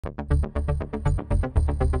When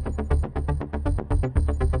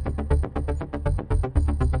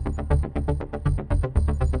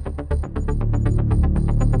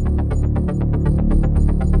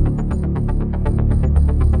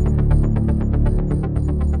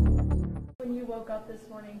you woke up this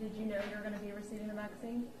morning, did you know you were going to be receiving the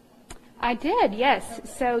vaccine? I did, yes.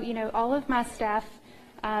 So, all of my staff,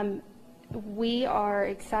 we are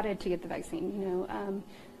excited to get the vaccine.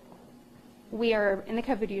 We are in the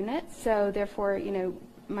COVID unit, so therefore,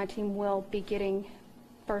 my team will be getting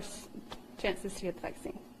first chances to get the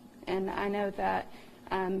vaccine. And I know that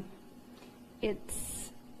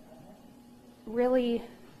it's really,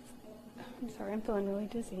 I'm sorry, I'm feeling really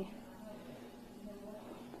dizzy.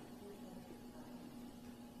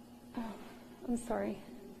 Oh, I'm sorry.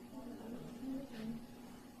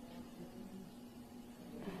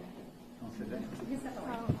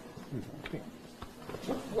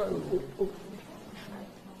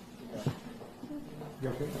 You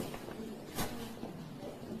okay?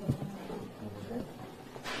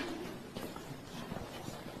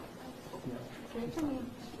 And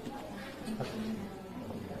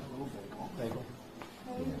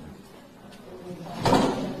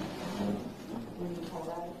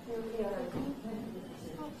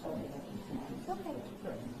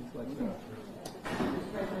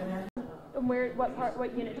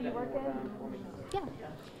what unit do you work in? Yeah.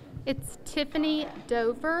 It's Tiffany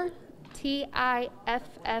Dover, TIFFANY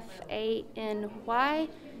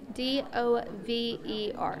DOVER.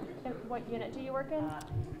 And what unit do you work in?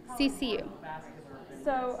 CCU.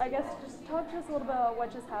 So I guess just talk to us a little bit about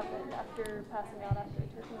what just happened after passing out after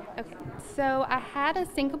taking the vaccine. Okay, so I had a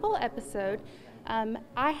syncopal episode.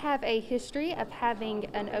 I have a history of having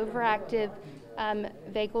an overactive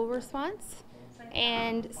vagal response.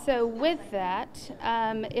 And so with that,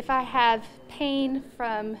 if I have pain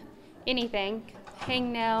from anything,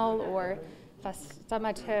 hangnail, or if I stub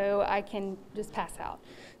my toe, I can just pass out.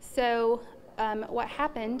 So what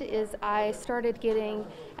happened is I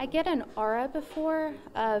get an aura before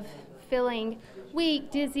of feeling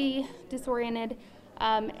weak, dizzy, disoriented,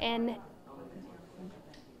 and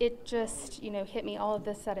it just, hit me all of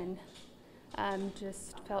a sudden.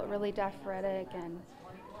 Just felt really diaphoretic, and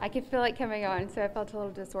I could feel it coming on, so I felt a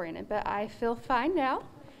little disoriented, but I feel fine now.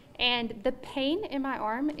 And the pain in my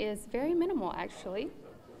arm is very minimal, actually,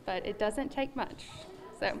 but it doesn't take much.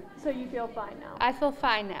 So you feel fine now? I feel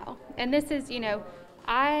fine now. And this is,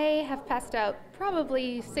 I have passed out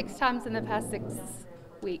probably 6 times in the past 6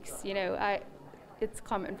 weeks. It's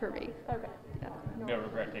common for me. Okay. Yeah. No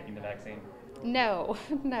regret taking the vaccine? No,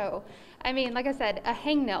 no. I mean, like I said, a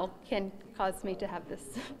hangnail can cause me to have this.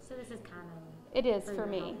 So this is common? It is for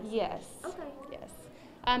me, yes. Okay. Yes.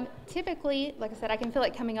 Typically, like I said, I can feel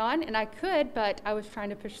it coming on, and I could, but I was trying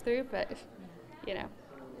to push through, but, Thank you.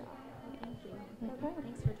 Okay.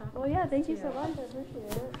 Thanks for talking. Well, yeah, thank you so much. I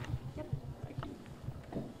appreciate it.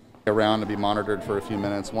 Around to be monitored for a few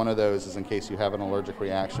minutes. One of those is in case you have an allergic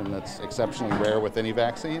reaction that's exceptionally rare with any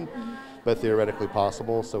vaccine, but theoretically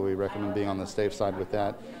possible, so we recommend being on the safe side with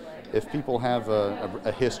that. If people have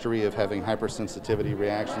a history of having hypersensitivity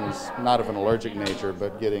reactions, not of an allergic nature,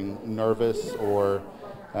 but getting nervous or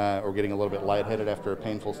getting a little bit lightheaded after a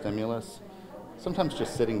painful stimulus, sometimes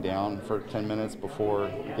just sitting down for 10 minutes before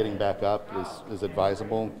getting back up is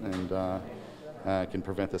advisable, and can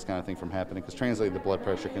prevent this kind of thing from happening, because translating the blood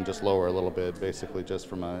pressure can just lower a little bit, basically just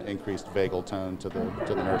from an increased vagal tone to the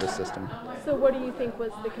nervous system. So what do you think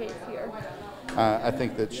was the case here? I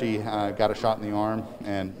think that she got a shot in the arm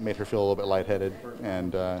and made her feel a little bit lightheaded,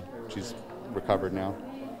 and she's recovered now.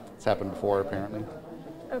 It's happened before, apparently.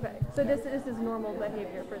 Okay, so this is normal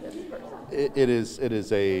behavior for this person? It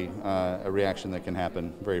is a reaction that can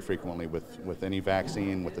happen very frequently with any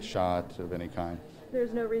vaccine, with a shot of any kind.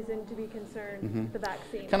 There's no reason to be concerned with the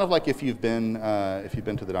vaccine? Kind of like if you've been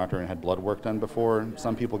to the doctor and had blood work done before,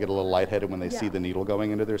 some people get a little lightheaded when they see the needle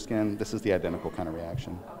going into their skin. This is the identical kind of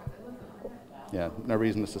reaction. Yeah, no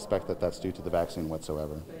reason to suspect that that's due to the vaccine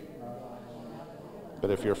whatsoever. But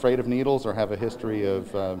if you're afraid of needles or have a history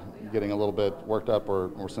of getting a little bit worked up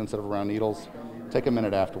or sensitive around needles, take a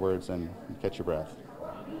minute afterwards and catch your breath.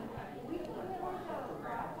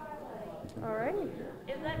 All right.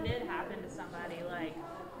 If that did happen to somebody,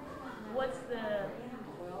 what's the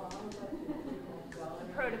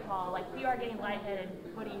protocol? If you are getting lightheaded,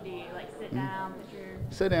 what do you do? Sit down, put your...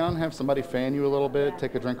 Sit down, have somebody fan you a little bit,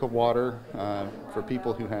 take a drink of water. For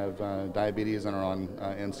people who have diabetes and are on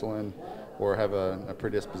insulin or have a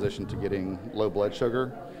predisposition to getting low blood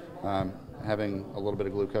sugar, having a little bit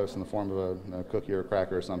of glucose in the form of a cookie or a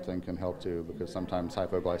cracker or something can help too, because sometimes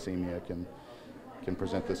hypoglycemia can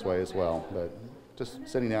present this way as well. But just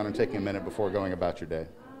sitting down and taking a minute before going about your day.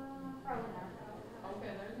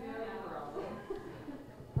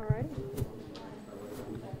 Alrighty.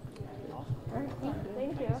 Alright,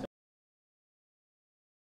 thank you.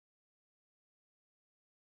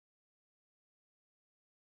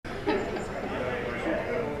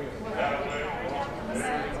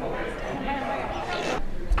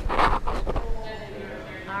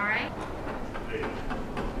 All right.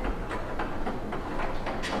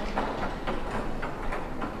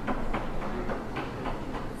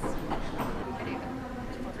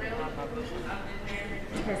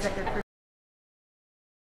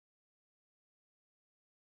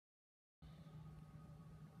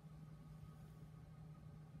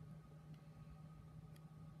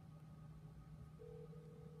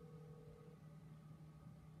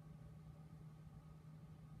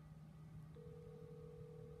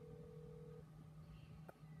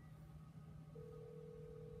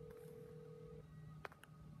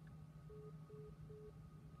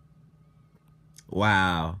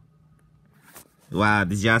 Wow. Wow,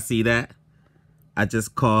 did y'all see that? I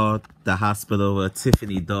just called the hospital where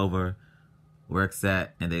Tiffany Dover works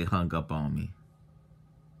at, and they hung up on me.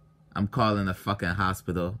 I'm calling the fucking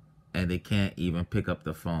hospital, and they can't even pick up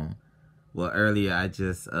the phone. Well, earlier I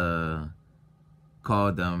just called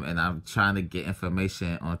them, and I'm trying to get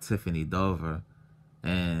information on Tiffany Dover,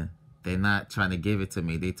 and they're not trying to give it to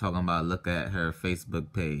me. They talking about look at her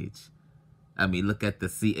Facebook page. I mean, look at the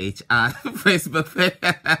CHI Facebook page.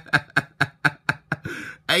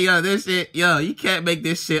 Hey, yo, this shit, yo, you can't make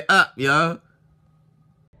this shit up, yo.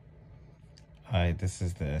 All right, this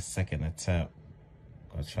is the second attempt.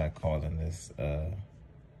 Gonna try calling this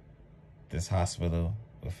hospital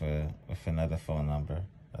with another phone number.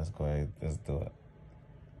 Let's go ahead, let's do it.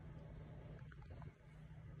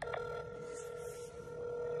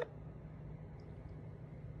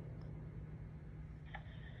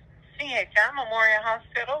 CHI Memorial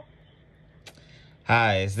Hospital.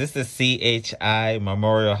 Hi, is this the CHI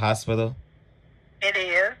Memorial Hospital? It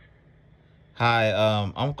is. Hi,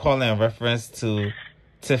 I'm calling in reference to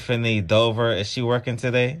Tiffany Dover. Is she working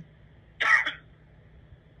today?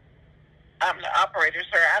 I'm the operator,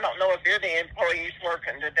 sir. I don't know if you're the employees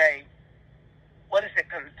working today. What is it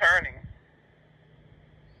concerning?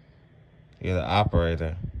 You're the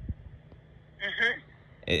operator. Mm-hmm.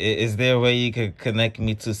 Is there a way you could connect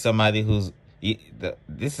me to somebody who's...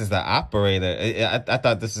 This is the operator. I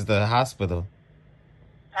thought this is the hospital.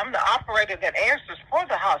 I'm the operator that answers for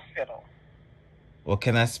the hospital. Well,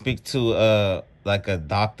 can I speak to like a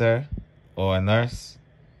doctor or a nurse?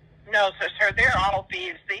 No, sir. They're all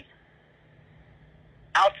busy.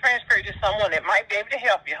 I'll transfer you to someone that might be able to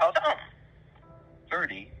help you. Hold on.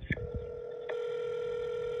 30.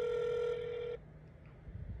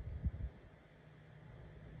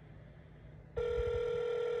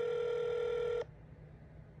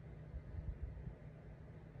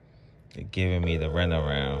 They're giving me the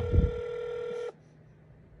runaround.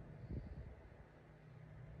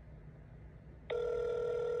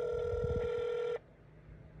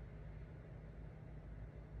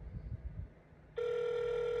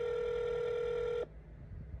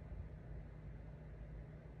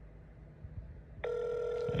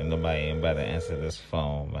 Ain't nobody about to answer this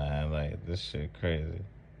phone, man. Like, this shit crazy.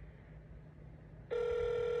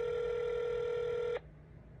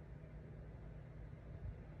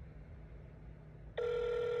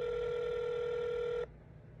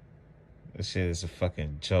 This shit is a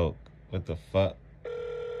fucking joke. What the fuck?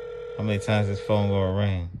 How many times this phone gonna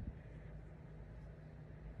ring?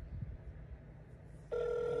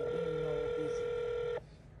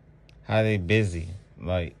 How they busy?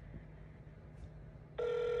 Like,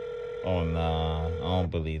 oh nah, I don't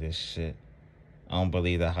believe this shit. I don't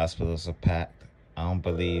believe the hospitals are packed. I don't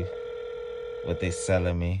believe what they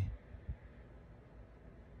selling me.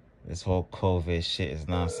 This whole COVID shit is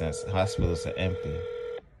nonsense. Hospitals are empty.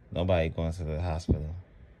 Nobody going to the hospital.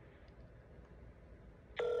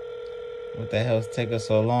 What the hell's taking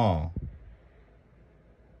so long?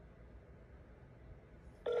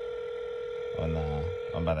 Oh nah,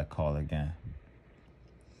 I'm about to call again.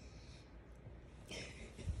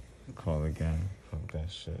 Call again. Fuck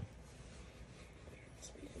that shit.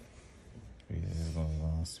 We just gonna go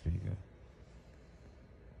on speaker.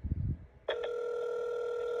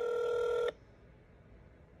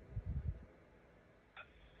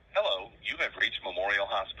 Hello, you have reached Memorial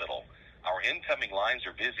Hospital. Our incoming lines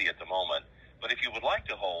are busy at the moment, but if you would like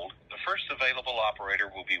to hold, the first available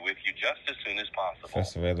operator will be with you just as soon as possible.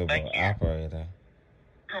 First available operator.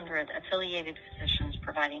 100 affiliated physicians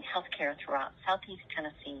providing health care throughout Southeast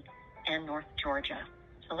Tennessee and North Georgia.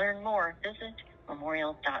 To learn more, visit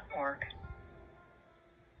memorial.org.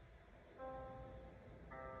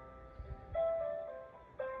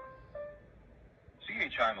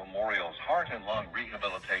 CHI Memorial's Heart and Lung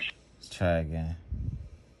Rehabilitation. Let's try again.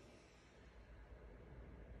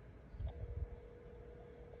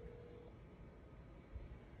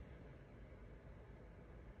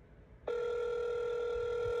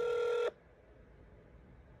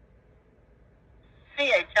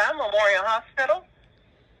 CHI Memorial Hospital.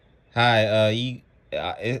 Hi,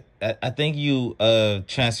 I think you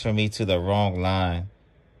transferred me to the wrong line,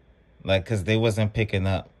 like, cause they wasn't picking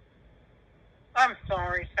up. I'm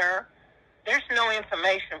sorry, sir. There's no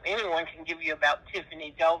information anyone can give you about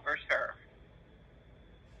Tiffany Dover, sir.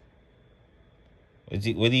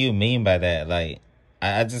 What do you mean by that? Like,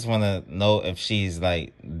 I just want to know if she's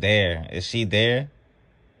like there. Is she there?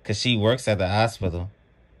 Cause she works at the hospital.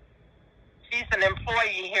 She's an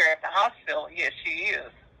employee here at the hospital. Yes, she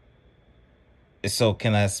is. So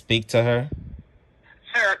can I speak to her?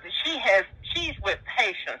 Sir, she's with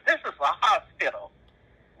patients. This is a hospital.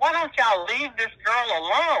 Why don't y'all leave this girl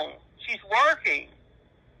alone? She's working.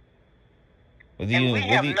 We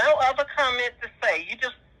have no other comment to say. You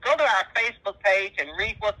just go to our Facebook page and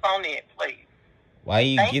read what's on it, please. Why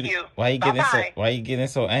you getting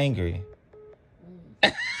so angry?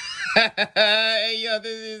 Hey, yo,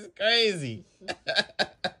 this is crazy.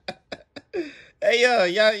 Hey, yo,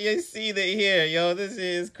 y'all, you see that here, yo, this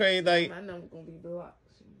is crazy. Like, my number gonna be blocked.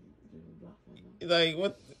 Like,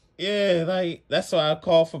 what? Yeah, like, that's why I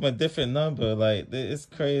call from a different number. Like, it's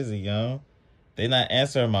crazy, yo. They not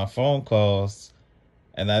answering my phone calls.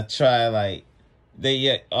 And I try, like,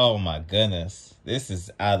 oh my goodness. This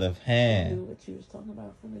is out of hand. You knew what you was talking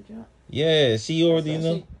about from the job? Yeah, she already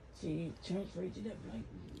knew. She transferred you that blank.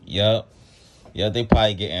 Yup. Yeah, they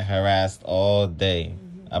probably getting harassed all day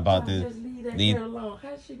about this. Just leave that girl alone.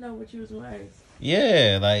 How did she know what you was going to ask?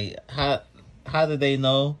 Yeah, like, how did they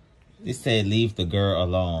know? They said leave the girl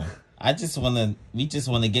alone. we just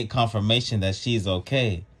want to get confirmation that she's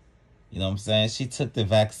okay. You know what I'm saying? She took the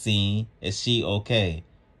vaccine. Is she okay?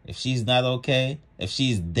 If she's not okay, if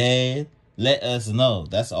she's dead, let us know.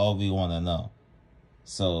 That's all we want to know.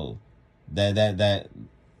 So that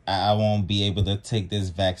I won't be able to take this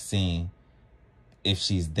vaccine if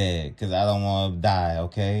she's dead, because I don't want to die,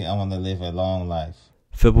 okay? I want to live a long life.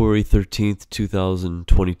 February 13th,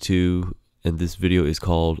 2022, and this video is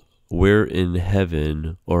called Where in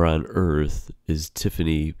Heaven or on Earth is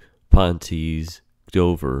Tiffany Pontes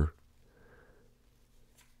Dover?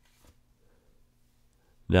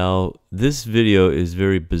 Now, this video is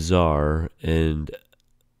very bizarre, and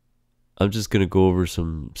I'm just going to go over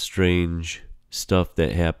some strange stuff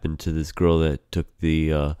that happened to this girl that took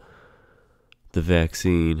the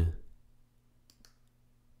vaccine.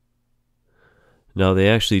 Now, they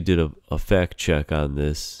actually did a fact check on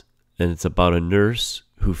this, and it's about a nurse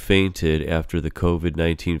who fainted after the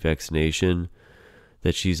COVID-19 vaccination,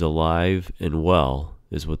 that she's alive and well,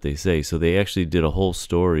 is what they say. So they actually did a whole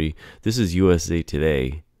story. This is USA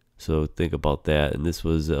Today, so think about that. And this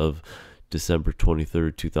was of December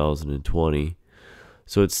 23rd, 2020.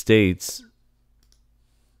 So it states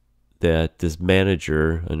that this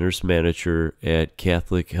manager, a nurse manager at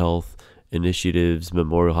Catholic Health Initiatives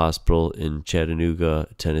Memorial Hospital in Chattanooga,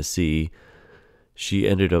 Tennessee, she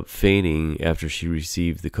ended up fainting after she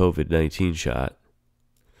received the COVID-19 shot.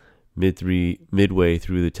 Midway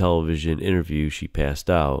through the television interview, she passed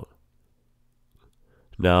out.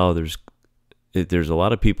 Now there's a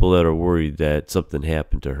lot of people that are worried that something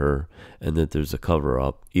happened to her and that there's a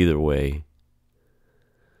cover-up. Either way.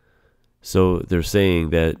 So they're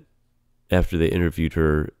saying that after they interviewed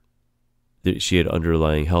her, that she had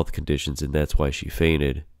underlying health conditions and that's why she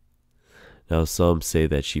fainted. Now some say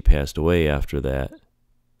that she passed away after that.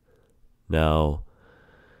 Now,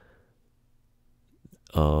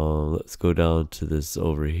 let's go down to this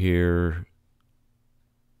over here.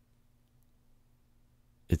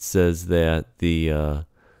 It says that there's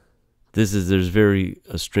very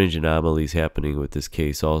strange anomalies happening with this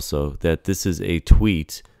case also. That this is a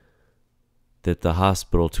tweet that the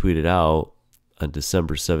hospital tweeted out on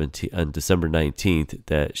December 19th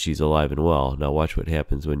that she's alive and well. Now watch what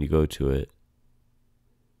happens when you go to it.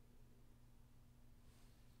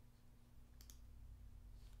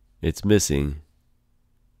 It's missing.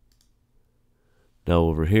 Now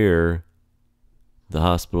over here, the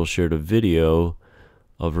hospital shared a video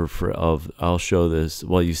of her I'll show this.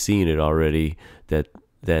 Well, you've seen it already. That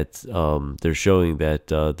they're showing that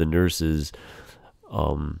the nurses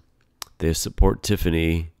they support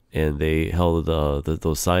Tiffany, and they held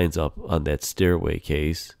those signs up on that stairway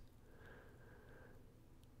case.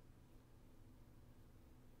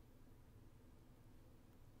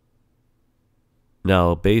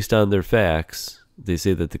 Now, based on their facts, they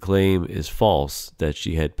say that the claim is false that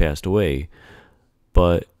she had passed away.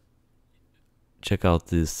 but check out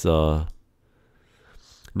this.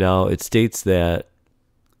 Now, it states that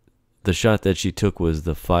the shot that she took was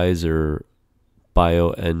the Pfizer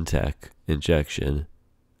BioNTech injection.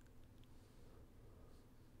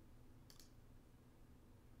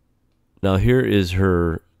 Now, here is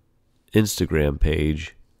her Instagram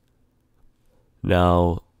page.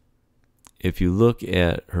 Now, if you look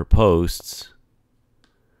at her posts,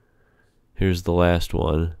 here's the last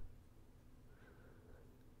one.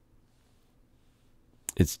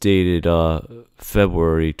 It's dated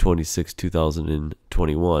February 26,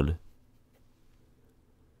 2021.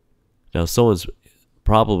 Now, someone's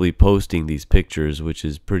probably posting these pictures, which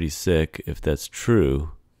is pretty sick if that's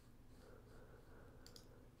true.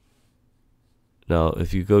 Now,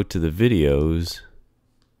 if you go to the videos,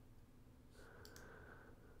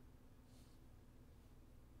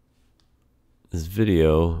 this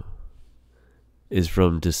video is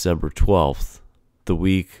from December 12th, the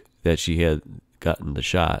week that she had gotten the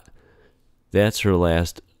shot. That's her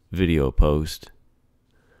last video post.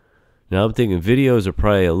 Now, I'm thinking videos are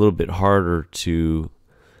probably a little bit harder to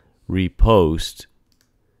repost.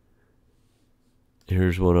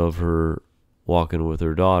 Here's one of her walking with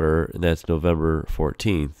her daughter, and that's November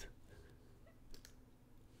 14th.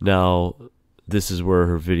 Now, this is where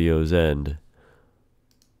her videos end.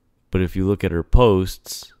 But if you look at her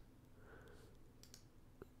posts,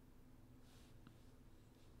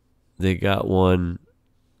 they got one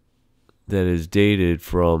that is dated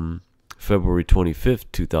from February 25th,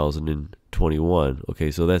 2021.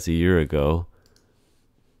 Okay, so that's a year ago.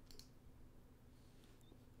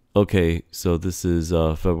 Okay, so this is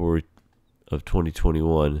February of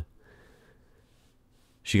 2021.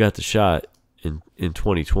 She got the shot in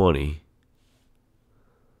 2020.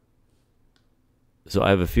 So I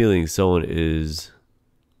have a feeling someone is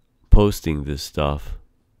posting this stuff.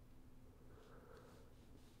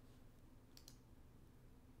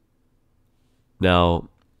 Now,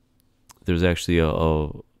 there's actually a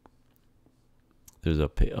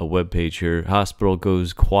web page here. Hospital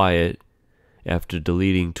goes quiet after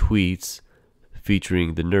deleting tweets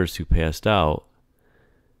featuring the nurse who passed out.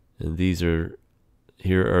 And here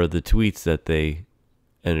are the tweets that they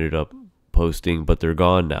ended up posting, but they're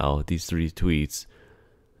gone now. These 3 tweets.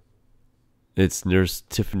 It's Nurse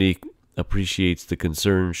Tiffany appreciates the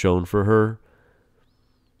concern shown for her.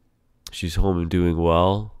 She's home and doing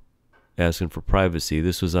well. Asking for privacy.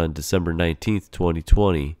 This was on December 19th,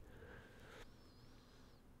 2020.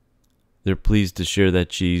 They're pleased to share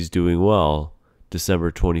that she's doing well.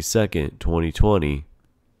 December 22nd, 2020.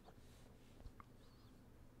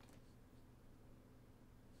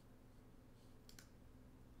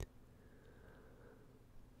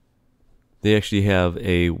 They actually have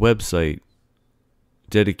a website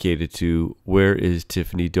dedicated to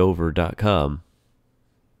whereistiffaanydover.com.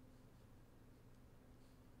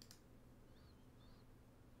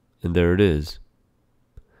 And there it is,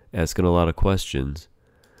 asking a lot of questions.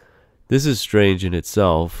 This is strange in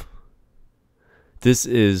itself. This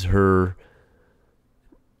is her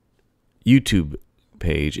YouTube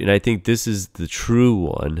page, and I think this is the true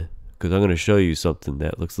one, because I'm going to show you something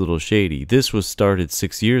that looks a little shady. This was started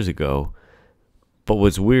 6 years ago, but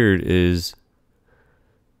what's weird is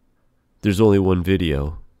there's only one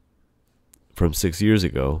video from 6 years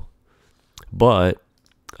ago, but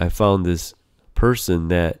I found this person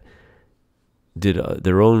that did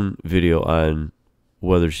their own video on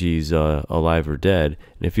whether she's alive or dead.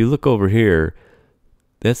 And if you look over here,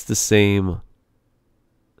 that's the same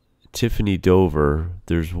Tiffany Dover.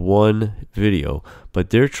 There's one video,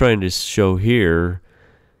 but they're trying to show here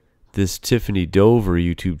this Tiffany Dover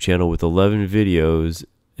YouTube channel with 11 videos.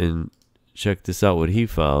 And check this out, what he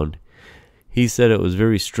found. He said it was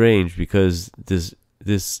very strange because this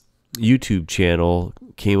YouTube channel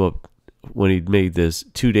came up when he made this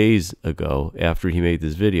 2 days ago, after he made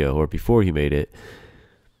this video, or before he made it.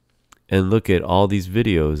 And look at all these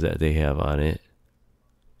videos that they have on it,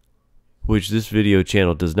 which this video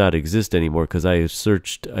channel does not exist anymore, because I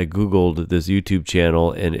googled this YouTube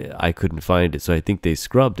channel and I couldn't find it, so I think they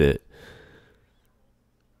scrubbed it.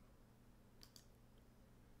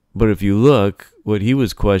 But if you look, what he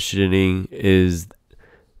was questioning is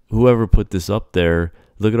whoever put this up there,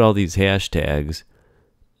 look at all these hashtags.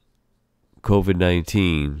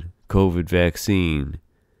 COVID-19, COVID vaccine,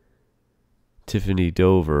 Tiffany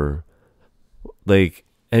Dover. Like,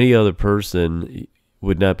 any other person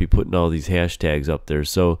would not be putting all these hashtags up there.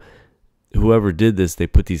 So whoever did this, they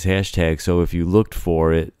put these hashtags, so if you looked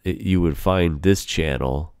for it, you would find this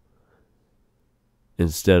channel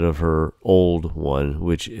instead of her old one,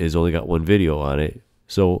 which has only got one video on it.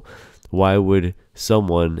 So why would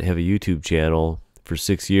someone have a YouTube channel for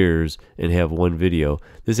 6 years and have one video.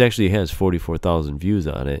 This actually has 44,000 views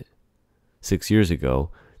on it 6 years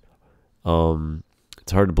ago.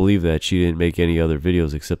 It's hard to believe that she didn't make any other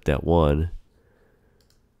videos except that one.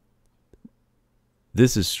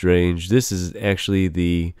 This is strange. This is actually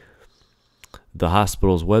the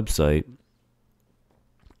hospital's website.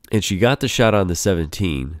 And she got the shot on the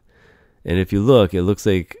 17th. And if you look, it looks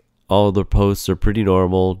like all the posts are pretty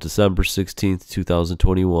normal. December 16th,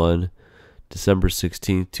 2021. December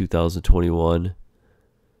 16th, 2021.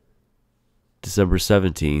 December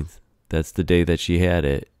 17th. That's the day that she had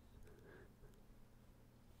it.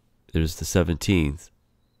 There's the 17th.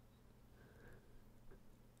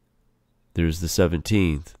 There's the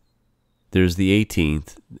 17th. There's the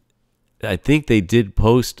 18th. I think they did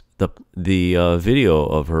post the video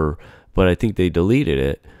of her, but I think they deleted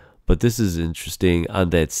it. But this is interesting. On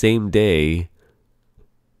that same day,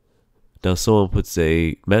 now someone puts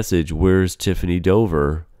a message, "Where's Tiffany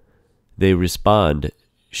Dover?" They respond,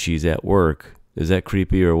 "She's at work." Is that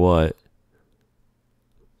creepy or what?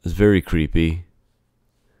 It's very creepy.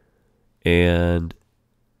 And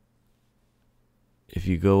if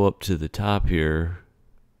you go up to the top here,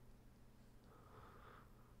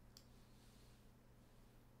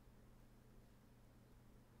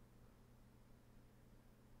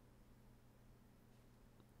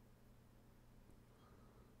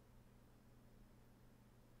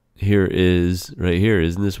 here is, right here,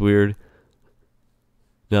 isn't this weird?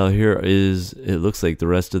 Now here is, it looks like the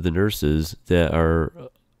rest of the nurses that are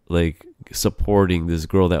like supporting this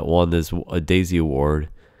girl that won this Daisy Award.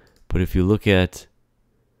 But if you look at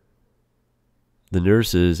the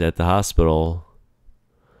nurses at the hospital,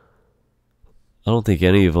 I don't think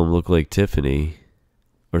any of them look like Tiffany,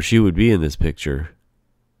 or she would be in this picture.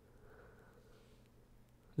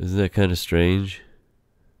 Isn't that kind of strange?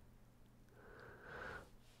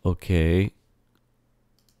 Okay.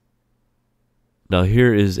 Now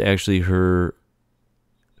here is actually her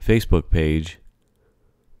Facebook page.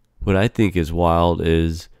 What I think is wild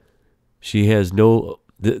is she has no...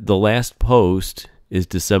 The last post is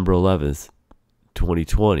December 11th,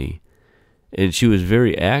 2020. And she was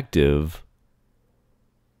very active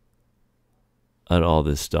on all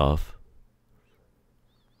this stuff.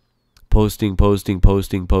 Posting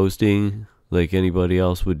like anybody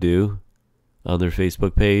else would do on their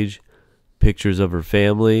Facebook page. Pictures of her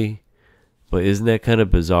family. But isn't that kind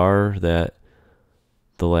of bizarre that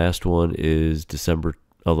the last one is December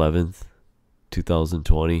 11th,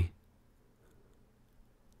 2020?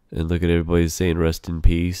 And look at everybody saying rest in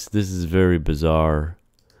peace. This is very bizarre.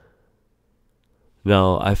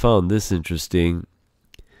 Now, I found this interesting.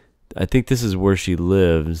 I think this is where she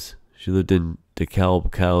lives. She lived in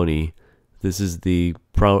DeKalb County. This is the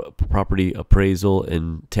property appraisal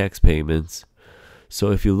and tax payments.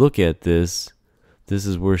 So if you look at this, this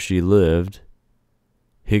is where she lived.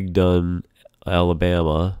 Higdon,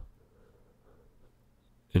 Alabama.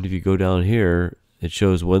 And if you go down here, it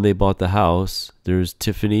shows when they bought the house. There's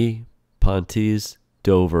Tiffany Pontes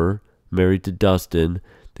Dover, married to Dustin.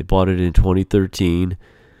 They bought it in 2013.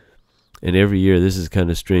 And every year, this is kind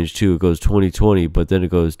of strange too. It goes 2020, but then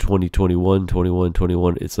it goes 2021, 21,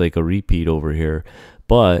 21. It's like a repeat over here.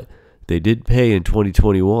 But they did pay in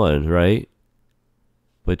 2021, right?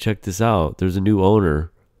 But check this out. There's a new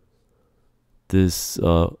owner. This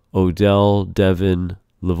Odell Devin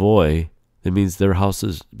Lavoie. That means their house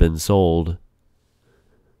has been sold.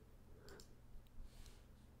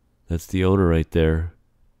 That's the owner right there.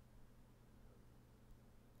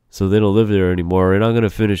 So they don't live there anymore. And I'm going to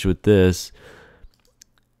finish with this.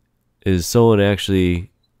 Is someone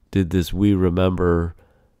actually did this We Remember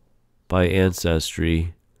by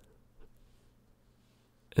Ancestry.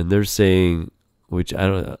 And they're saying, which I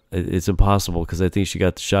don't, it's impossible because I think she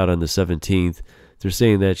got the shot on the 17th. They're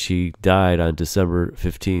saying that she died on December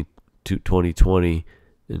 15th, 2020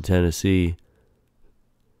 in Tennessee.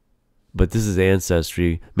 But this is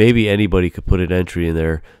Ancestry. Maybe anybody could put an entry in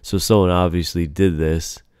there. So someone obviously did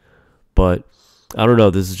this. But I don't know.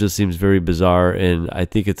 This just seems very bizarre. And I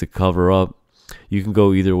think it's a cover up. You can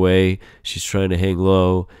go either way. She's trying to hang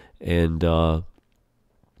low. And I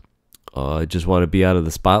just want to be out of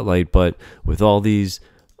the spotlight. But with all these...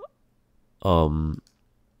 all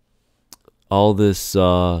this...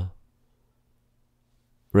 right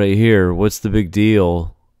here. What's the big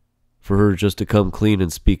deal? For her just to come clean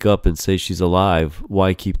and speak up and say she's alive.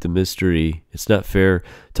 Why keep the mystery? It's not fair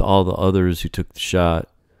to all the others who took the shot.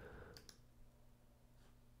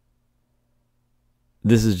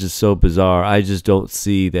 This is just so bizarre. I just don't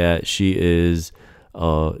see that she is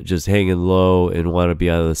just hanging low and want to be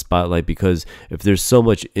out of the spotlight, because if there's so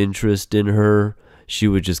much interest in her, she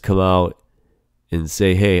would just come out and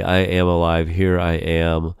say, hey, I am alive, here I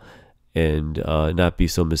am, and not be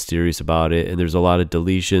so mysterious about it. And there's a lot of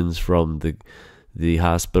deletions from the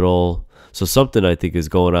hospital. So something I think is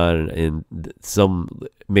going on, and some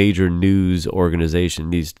major news organization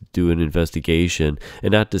needs to do an investigation,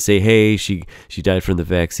 and not to say, hey, she died from the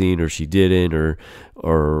vaccine, or she didn't, or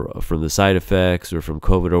from the side effects, or from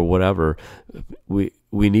COVID, or whatever. We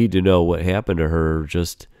need to know what happened to her,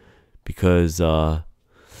 just because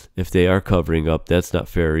if they are covering up, that's not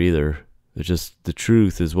fair either. It's just the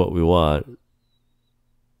truth is what we want.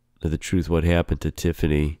 The truth, what happened to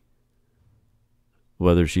Tiffany,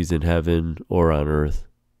 whether she's in heaven or on earth.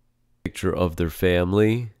 Picture of their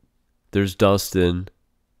family. There's Dustin.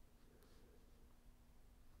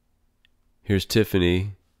 Here's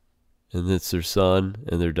Tiffany. And that's their son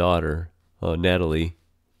and their daughter, Natalie.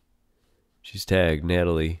 She's tagged,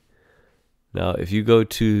 Natalie. Now, if you go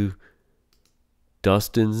to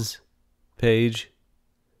Dustin's page,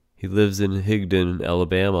 he lives in Higdon,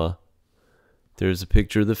 Alabama. There's a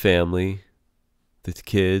picture of the family, the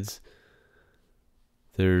kids.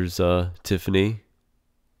 There's Tiffany.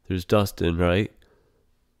 There's Dustin, right?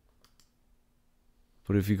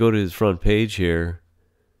 But if you go to his front page here,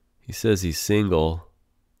 he says he's single.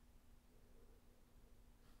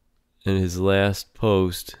 And his last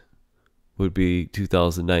post would be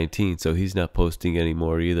 2019, so he's not posting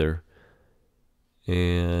anymore either.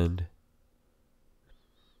 And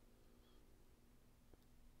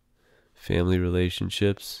family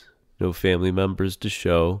relationships, no family members to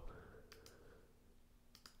show.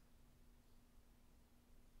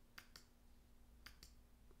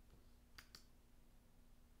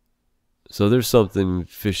 So there's something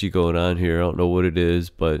fishy going on here. I don't know what it is,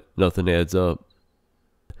 but nothing adds up.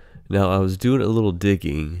 Now, I was doing a little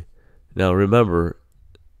digging. Now, remember,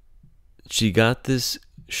 she got this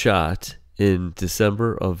shot in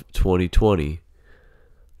December of 2020.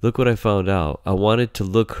 Look what I found out. I wanted to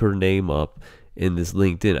look her name up in this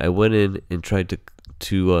LinkedIn. I went in and tried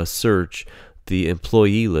to search the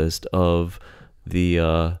employee list of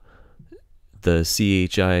the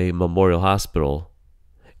CHI Memorial Hospital.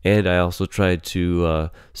 And I also tried to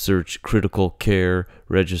search critical care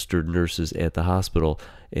registered nurses at the hospital.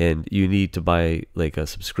 And you need to buy like a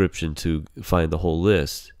subscription to find the whole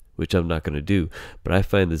list, which I'm not going to do. But I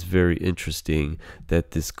find this very interesting that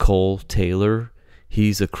this Cole Taylor,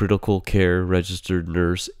 he's a critical care registered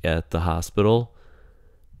nurse at the hospital.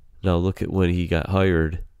 Now look at when he got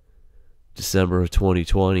hired, December of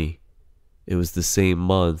 2020. It was the same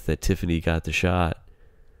month that Tiffany got the shot.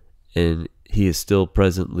 And he is still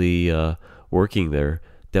presently working there.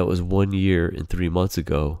 That was 1 year and 3 months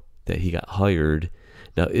ago that he got hired.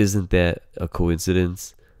 Now, isn't that a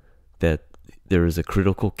coincidence that there is a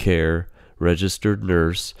critical care registered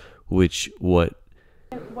nurse, which what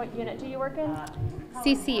unit do you work in?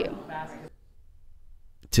 CCU.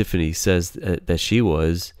 Tiffany says that she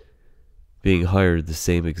was being hired the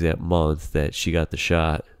same exact month that she got the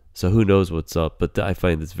shot. So who knows what's up, but I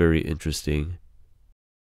find this very interesting.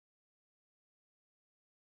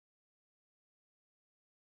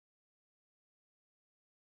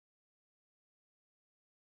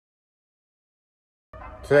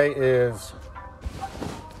 Today is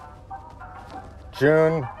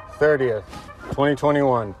June 30th,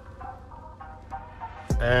 2021.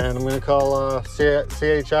 And I'm going to call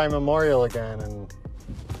CHI Memorial again and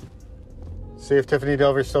see if Tiffany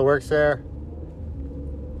Dover still works there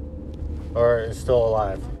or is still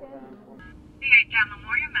alive. CHI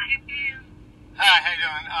Memorial, may I help you? Hi, how you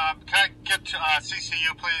doing? Can I get to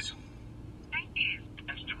CCU, please? Thank you.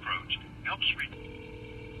 Next approach helps read.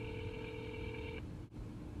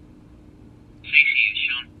 CCU,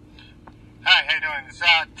 Sean. Hi, how you doing? Is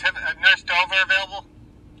Nurse Dover available?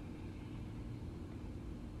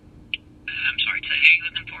 I'm sorry, who are you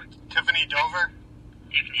looking for? Tiffany Dover?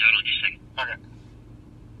 Tiffany, hold on just a second. Okay.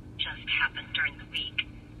 Just happened during the week.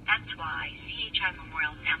 That's why CHI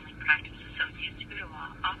Memorial Family Practice Associates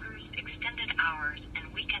Ottawa offers extended hours and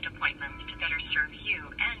weekend appointments to better serve you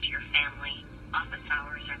and your family. Office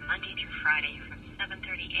hours are Monday through Friday from 7:30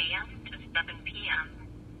 a.m. to 7 p.m.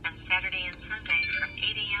 and Saturday and Sunday from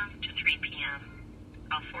 8 a.m. to 3 p.m.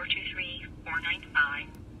 Call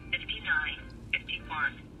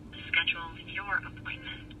 423-495-5951 to schedule your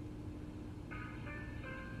appointment.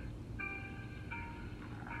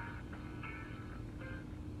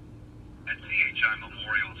 At CHI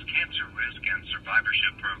Memorial's Cancer Risk and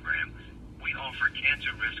Survivorship Program, we offer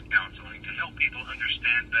cancer risk counseling to help people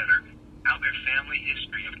understand better how their family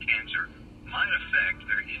history of cancer might affect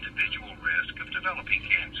their individual risk of developing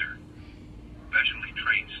cancer. Specially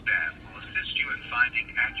trained staff will assist you in finding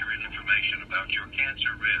accurate information about your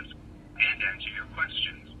cancer risk and answer your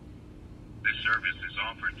questions. This service is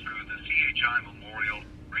offered through the CHI Memorial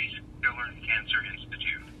Race Killer Cancer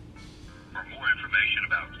Institute. For more information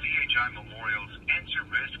about CHI Memorial's Cancer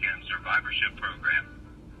Risk and Survivorship Program,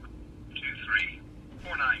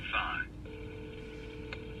 23495.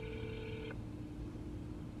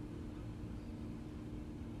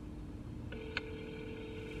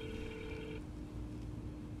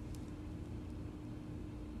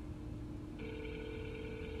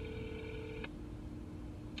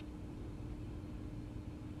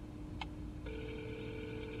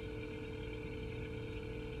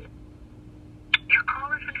 Your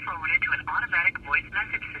call has been forwarded to an automatic voice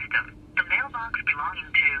message system. The mailbox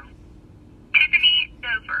belonging to Tiffany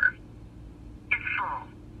Dover is full.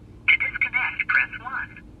 To disconnect, press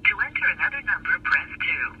 1. To enter another number, press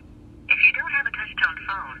 2. If you don't have a touch-tone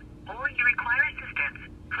phone or you require assistance,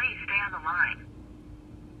 please stay on the line.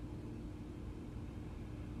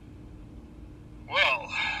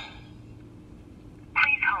 Well,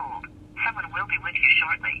 Please hold. Someone will be with you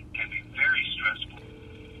shortly. Can be very stressful.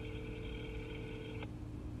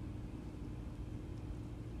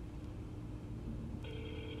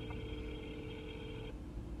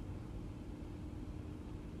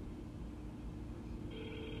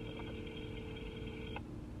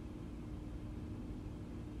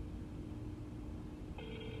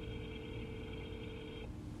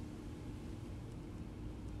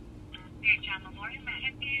 CHI Memorial, may I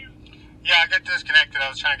help you? yeah, I got disconnected. I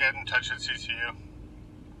was trying to get in touch with CCU.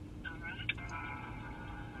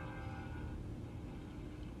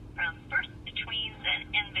 From birth, betweens, and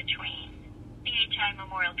in between, CHI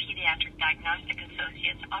Memorial Pediatric Diagnostic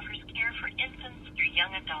Associates offers care for infants through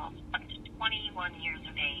young adults up to 21 years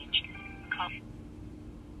of age. Call.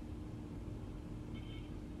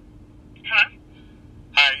 Hello?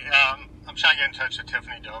 Hi, I'm trying to get in touch with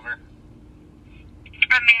Tiffany Dover.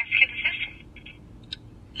 May I ask who this is?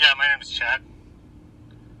 Yeah, my name is Chad.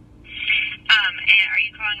 And are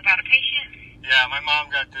you calling about a patient? Yeah, my mom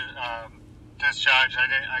got discharged.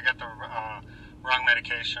 I got the wrong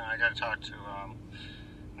medication. I got to talk to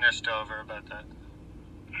Nurse Dover about that.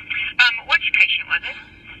 Which patient was it?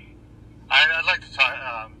 I'd like to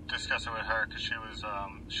talk, discuss it with her because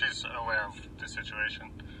she's aware of the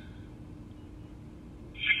situation.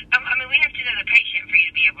 We have to know the patient for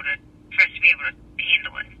us to be able to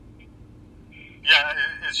handle it. Yeah,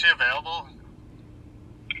 is she available?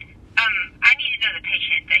 I need to know the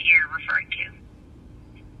patient that you're referring to.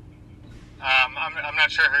 I'm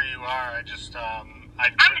not sure who you are. I'm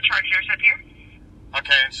the charge nurse up here.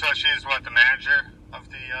 Okay, and so she's what, the manager of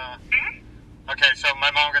the, Okay, so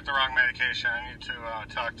my mom got the wrong medication. I need to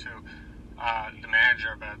talk to the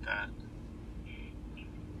manager about that.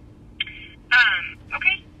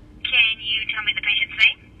 Okay. Can you tell me the patient's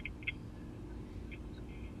name?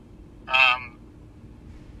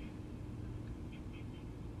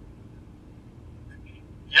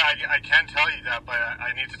 Yeah, I can tell you that, but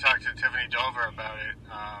I need to talk to Tiffany Dover about it.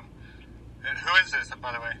 Who is this,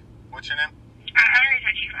 by the way? What's your name? I already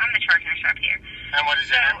told you. I'm the charge nurse up here. And what is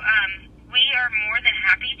your name? We are more than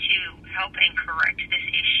happy to help and correct this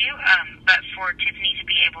issue, but for Tiffany to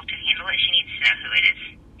be able to handle it, she needs to know who it is.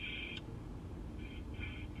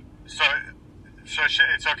 So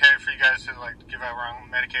it's okay for you guys to give out wrong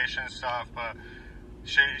medication and stuff, but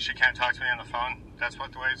she can't talk to me on the phone. That's the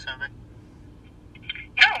way it's gonna be.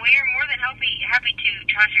 No, we are more than happy to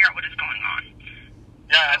try to figure out what is going on.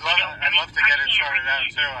 Yeah, I'd love to get it sorted out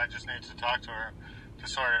too. I just need to talk to her to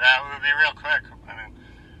sort it out. It would be real quick. I mean,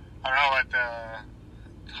 I don't know what the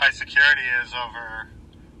high security is over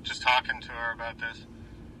just talking to her about this.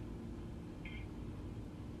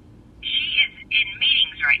 She is in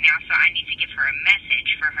meetings right now, so I need to give her a message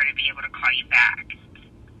for her to be able to call you back.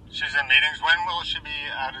 She's in meetings. When will she be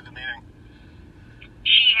out of the meeting?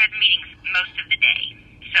 She has meetings most of the day.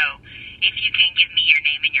 So if you can give me your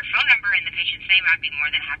name and your phone number and the patient's name, I'd be more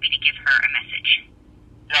than happy to give her a message.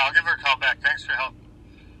 Yeah, I'll give her a call back. Thanks for your help.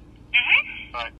 Mm-hmm.